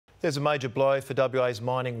There's a major blow for WA's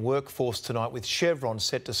mining workforce tonight, with Chevron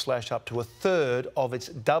set to slash up to a third of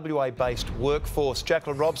its WA-based workforce.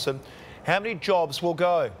 Jacqueline Robson, how many jobs will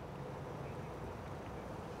go?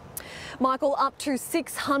 Michael, up to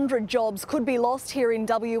 600 jobs could be lost here in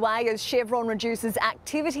WA as Chevron reduces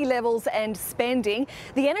activity levels and spending.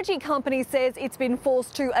 The energy company says it's been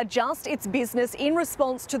forced to adjust its business in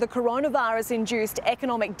response to the coronavirus-induced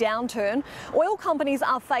economic downturn. Oil companies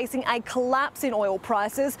are facing a collapse in oil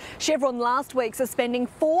prices. Chevron last week suspending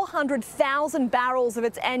 400,000 barrels of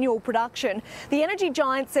its annual production. The energy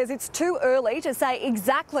giant says it's too early to say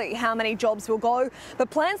exactly how many jobs will go,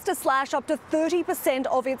 but plans to slash up to 30%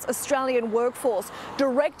 of its Australian workforce.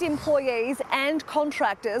 Direct employees and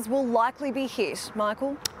contractors will likely be hit.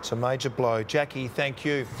 Michael? It's a major blow. Jackie, thank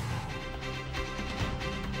you.